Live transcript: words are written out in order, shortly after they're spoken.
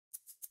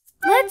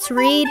Let's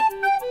read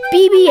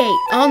BB-8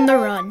 on the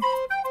Run.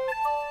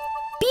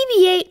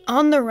 BB-8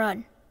 on the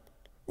Run.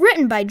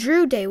 Written by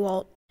Drew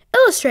Daywalt.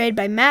 Illustrated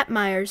by Matt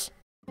Myers.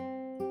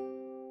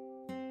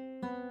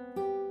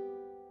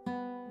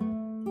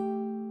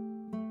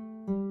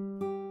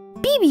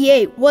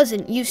 BB-8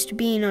 wasn't used to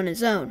being on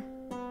his own,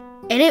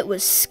 and it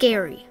was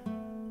scary.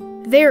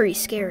 Very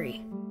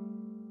scary.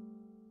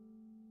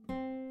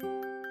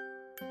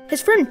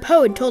 His friend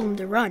Poe had told him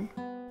to run.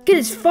 "Get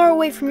as far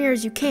away from here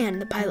as you can,"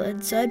 the pilot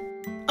had said.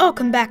 "I'll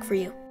come back for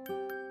you."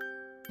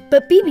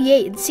 But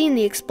BB-8 had seen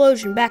the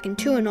explosion back in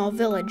Tuanul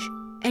village,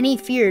 and he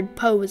feared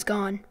Poe was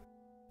gone.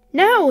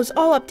 Now it was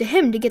all up to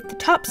him to get the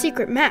top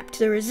secret map to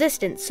the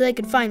Resistance so they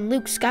could find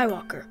Luke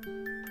Skywalker.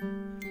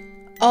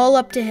 All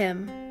up to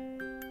him.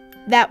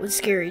 That was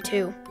scary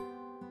too.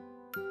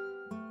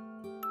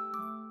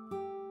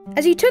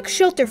 As he took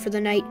shelter for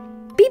the night,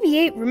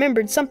 BB-8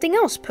 remembered something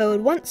else Poe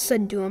had once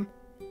said to him.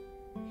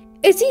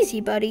 "It's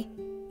easy, buddy.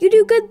 You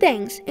do good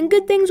things, and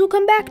good things will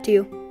come back to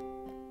you."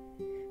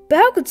 But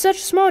how could such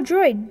a small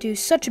droid do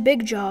such a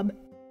big job?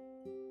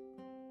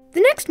 The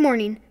next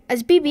morning,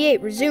 as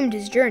BB-8 resumed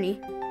his journey,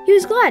 he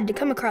was glad to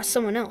come across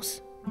someone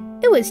else.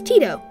 It was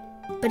Tito,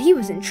 but he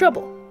was in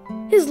trouble.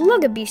 His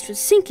lugga-beast was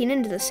sinking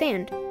into the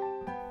sand.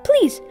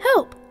 "Please,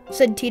 help,"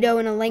 said Tito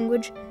in a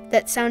language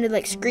that sounded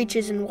like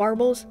screeches and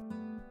warbles.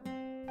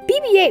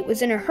 BB-8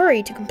 was in a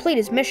hurry to complete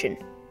his mission,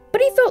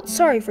 but he felt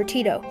sorry for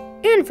Tito,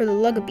 and for the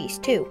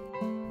lugga-beast too.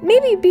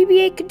 Maybe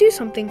BB-8 could do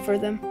something for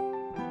them.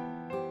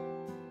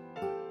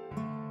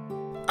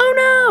 "Oh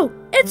no!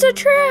 It's a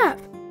trap!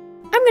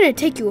 I'm gonna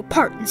take you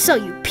apart and sell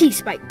you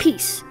piece by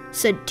piece,"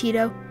 said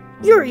Tito.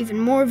 "You're even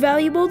more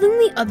valuable than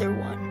the other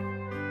one."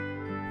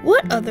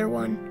 "What other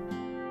one?"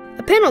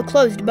 A panel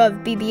closed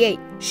above BB-8,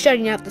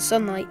 shutting out the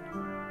sunlight.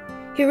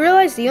 He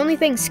realized the only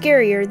thing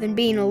scarier than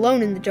being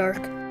alone in the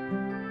dark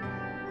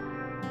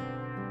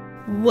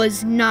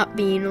was not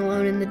being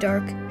alone in the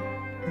dark.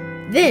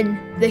 Then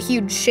the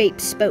huge shape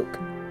spoke.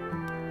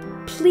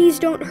 "Please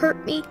don't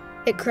hurt me,"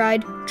 it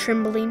cried,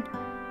 trembling.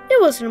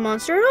 It wasn't a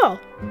monster at all,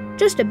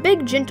 just a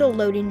big, gentle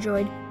loading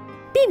droid.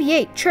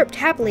 BB-8 chirped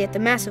happily at the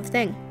massive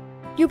thing.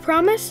 "You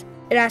promise?"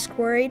 it asked,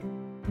 worried.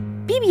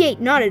 BB-8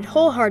 nodded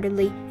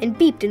wholeheartedly and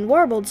beeped and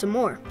warbled some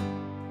more.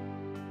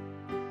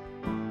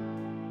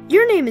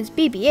 "Your name is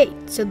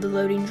BB-8, said the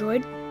loading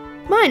droid.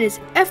 "Mine is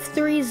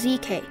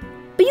F3ZK,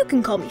 but you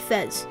can call me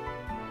Fez."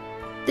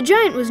 The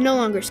giant was no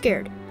longer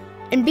scared,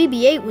 and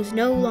BB-8 was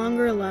no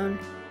longer alone.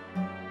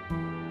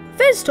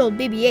 Fez told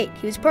BB-8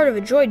 he was part of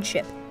a droid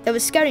ship that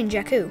was scouting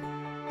Jakku.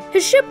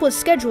 His ship was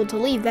scheduled to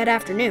leave that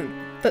afternoon,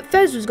 but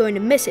Fez was going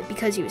to miss it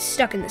because he was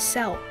stuck in the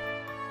cell.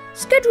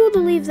 Scheduled to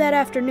leave that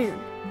afternoon,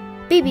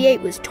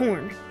 BB-8 was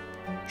torn.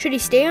 Should he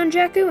stay on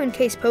Jakku in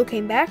case Poe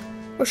came back,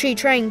 or should he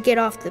try and get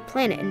off the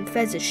planet in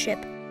Fez's ship?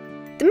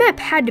 The map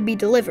had to be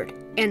delivered,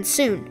 and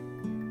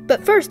soon.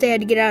 But first they had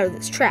to get out of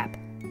this trap.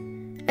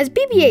 As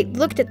BB-8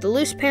 looked at the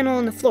loose panel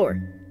on the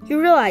floor, he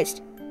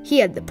realized he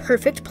had the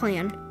perfect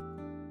plan.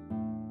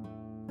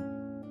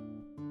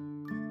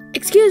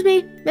 "Excuse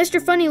me,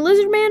 Mr. Funny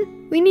Lizard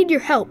Man, we need your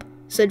help,"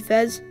 said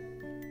Fez.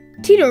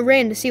 Tito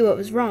ran to see what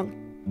was wrong.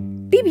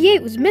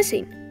 BB-8 was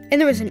missing, and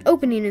there was an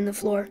opening in the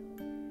floor.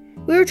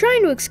 "We were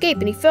trying to escape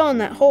and he fell in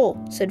that hole,"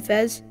 said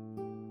Fez.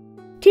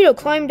 Tito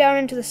climbed down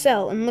into the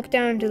cell and looked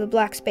down into the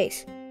black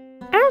space.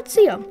 "I don't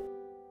see him."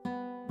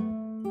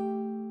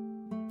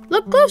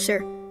 "Look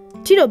closer."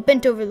 Tito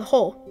bent over the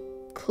hole.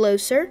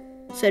 "Closer,"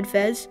 said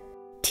Fez.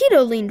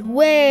 Tito leaned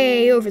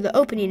way over the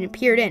opening and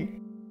peered in.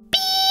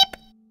 Beep!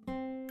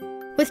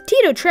 With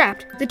Tito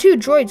trapped, the two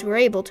droids were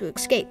able to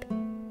escape.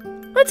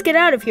 "Let's get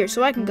out of here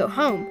so I can go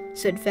home,"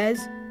 said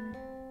Fez.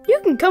 "You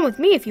can come with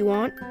me if you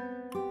want."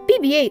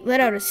 BB-8 let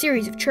out a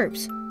series of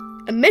chirps.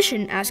 "A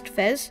mission?" asked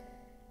Fez.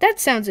 "That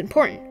sounds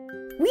important.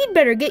 We'd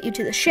better get you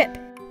to the ship.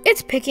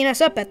 It's picking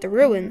us up at the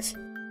ruins."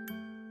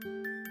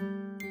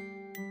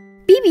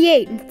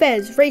 BB-8 and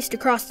Fez raced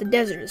across the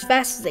desert as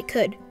fast as they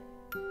could.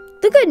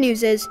 "The good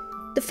news is,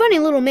 the funny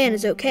little man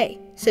is okay,"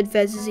 said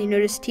Fez as he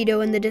noticed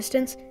Tito in the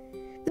distance.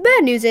 "The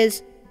bad news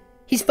is,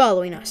 he's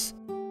following us."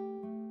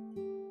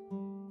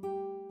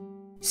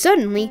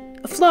 Suddenly,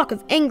 a flock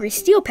of angry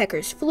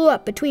steelpeckers flew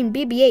up between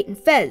BB-8 and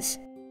Fez.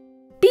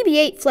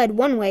 BB-8 fled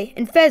one way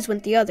and Fez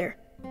went the other.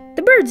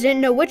 The birds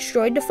didn't know which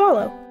droid to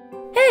follow.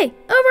 "Hey,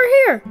 over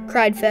here!"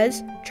 cried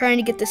Fez, trying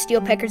to get the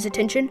steelpeckers'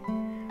 attention.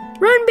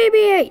 "Run,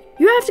 BB-8!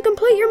 You have to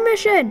complete your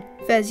mission!"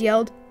 Fez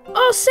yelled.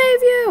 "I'll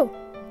save you!"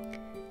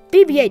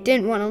 BB-8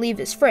 didn't want to leave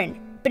his friend,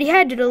 but he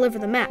had to deliver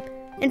the map,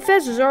 and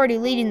Fez was already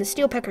leading the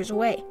steelpeckers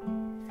away.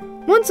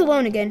 Once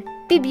alone again,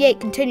 BB-8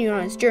 continued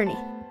on his journey.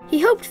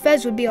 He hoped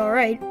Fez would be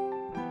alright.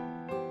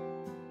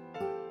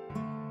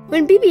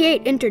 When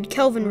BB-8 entered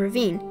Kelvin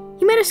Ravine,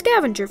 he met a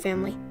scavenger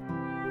family.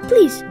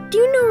 "Please, do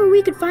you know where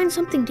we could find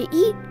something to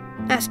eat?"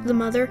 asked the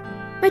mother.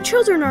 "My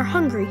children are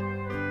hungry."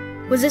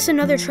 Was this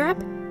another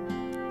trap?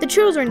 The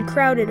children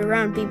crowded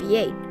around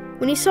BB-8.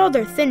 When he saw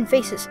their thin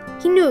faces,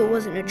 he knew it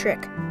wasn't a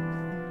trick.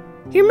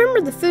 He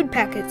remembered the food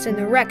packets in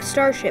the wrecked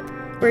starship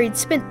where he'd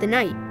spent the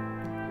night.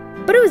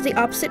 but it was the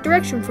opposite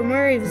direction from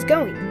where he was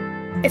going.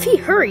 If he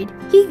hurried,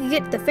 he could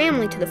get the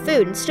family to the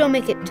food and still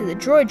make it to the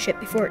droid ship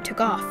before it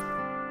took off.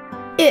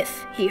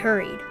 If he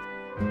hurried.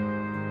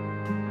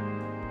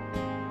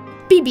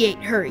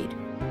 BB-8 hurried.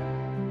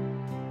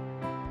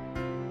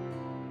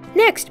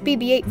 Next,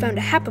 BB-8 found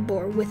a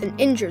Hapabor with an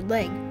injured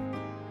leg.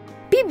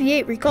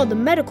 BB-8 recalled the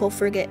medical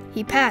frigate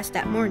he passed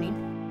that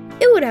morning.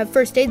 It would have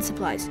first aid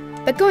supplies,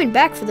 but going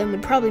back for them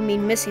would probably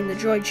mean missing the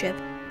droid ship.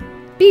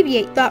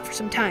 BB-8 thought for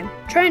some time,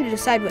 trying to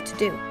decide what to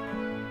do.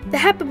 The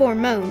Hapabor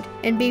moaned,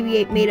 and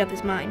BB-8 made up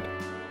his mind.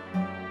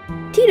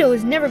 Tito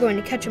was never going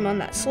to catch him on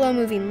that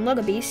slow-moving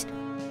lug-a-beast.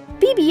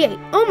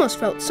 BB-8 almost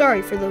felt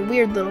sorry for the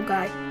weird little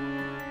guy.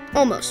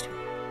 Almost,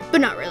 but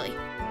not really.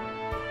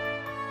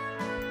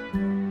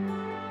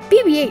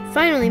 BB-8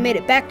 finally made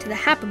it back to the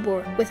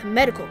Hapabor with a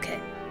medical kit.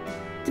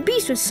 The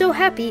beast was so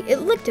happy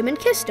it licked him and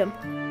kissed him,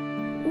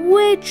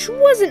 which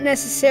wasn't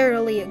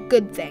necessarily a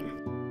good thing.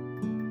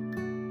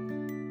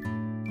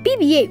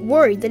 BB-8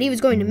 worried that he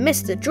was going to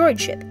miss the droid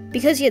ship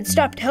because he had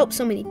stopped to help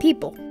so many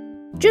people.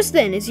 Just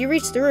then, as he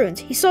reached the ruins,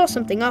 he saw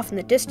something off in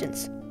the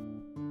distance.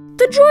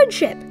 The droid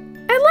ship!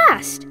 At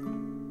last!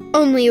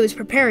 Only it was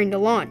preparing to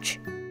launch.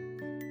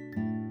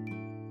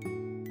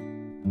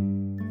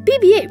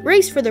 BB-8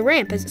 raced for the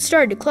ramp as it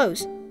started to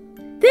close.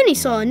 Then he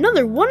saw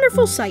another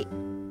wonderful sight.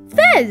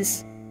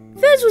 Fez!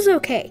 Fez was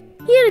okay.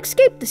 He had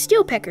escaped the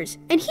Steelpeckers,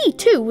 and he,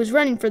 too, was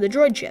running for the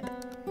droid ship.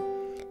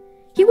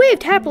 He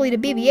waved happily to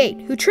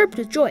BB-8, who chirped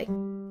with joy.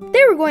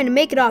 They were going to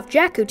make it off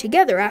Jakku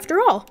together after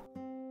all.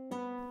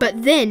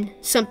 But then,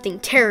 something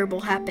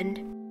terrible happened.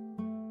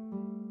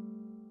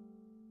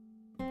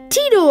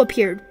 Tito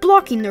appeared,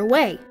 blocking their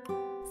way.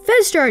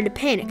 Fez started to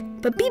panic,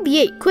 but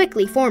BB-8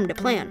 quickly formed a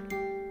plan.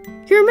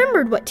 He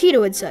remembered what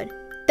Tito had said,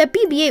 that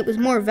BB-8 was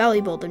more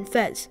valuable than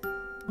Fez.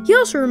 He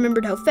also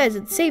remembered how Fez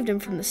had saved him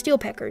from the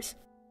Steelpeckers.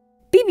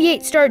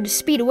 BB-8 started to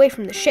speed away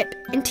from the ship,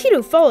 and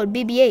Tito followed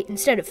BB-8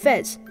 instead of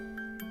Fez.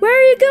 "Where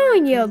are you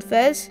going?" yelled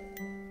Fez.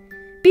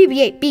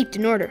 BB-8 beeped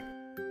an order.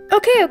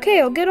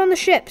 Okay, I'll get on the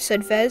ship,"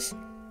 said Fez.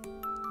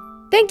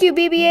 "Thank you,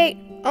 BB-8.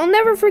 I'll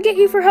never forget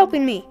you for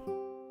helping me."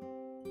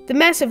 The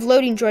massive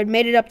loading droid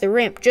made it up the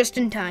ramp just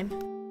in time.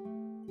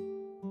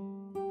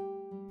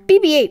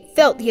 BB-8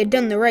 felt he had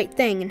done the right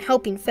thing in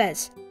helping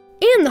Fez,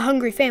 and the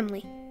hungry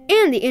family,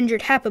 and the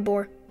injured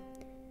Hapabor.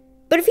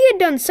 But if he had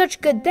done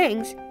such good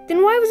things,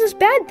 then why was this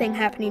bad thing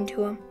happening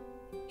to him?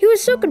 He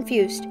was so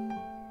confused.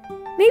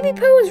 Maybe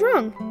Poe was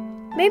wrong.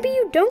 Maybe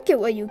you don't get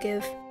what you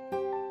give.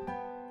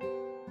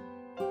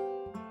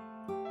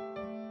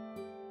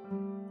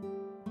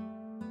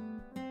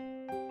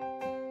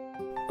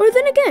 Or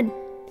then again,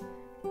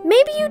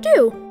 maybe you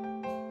do.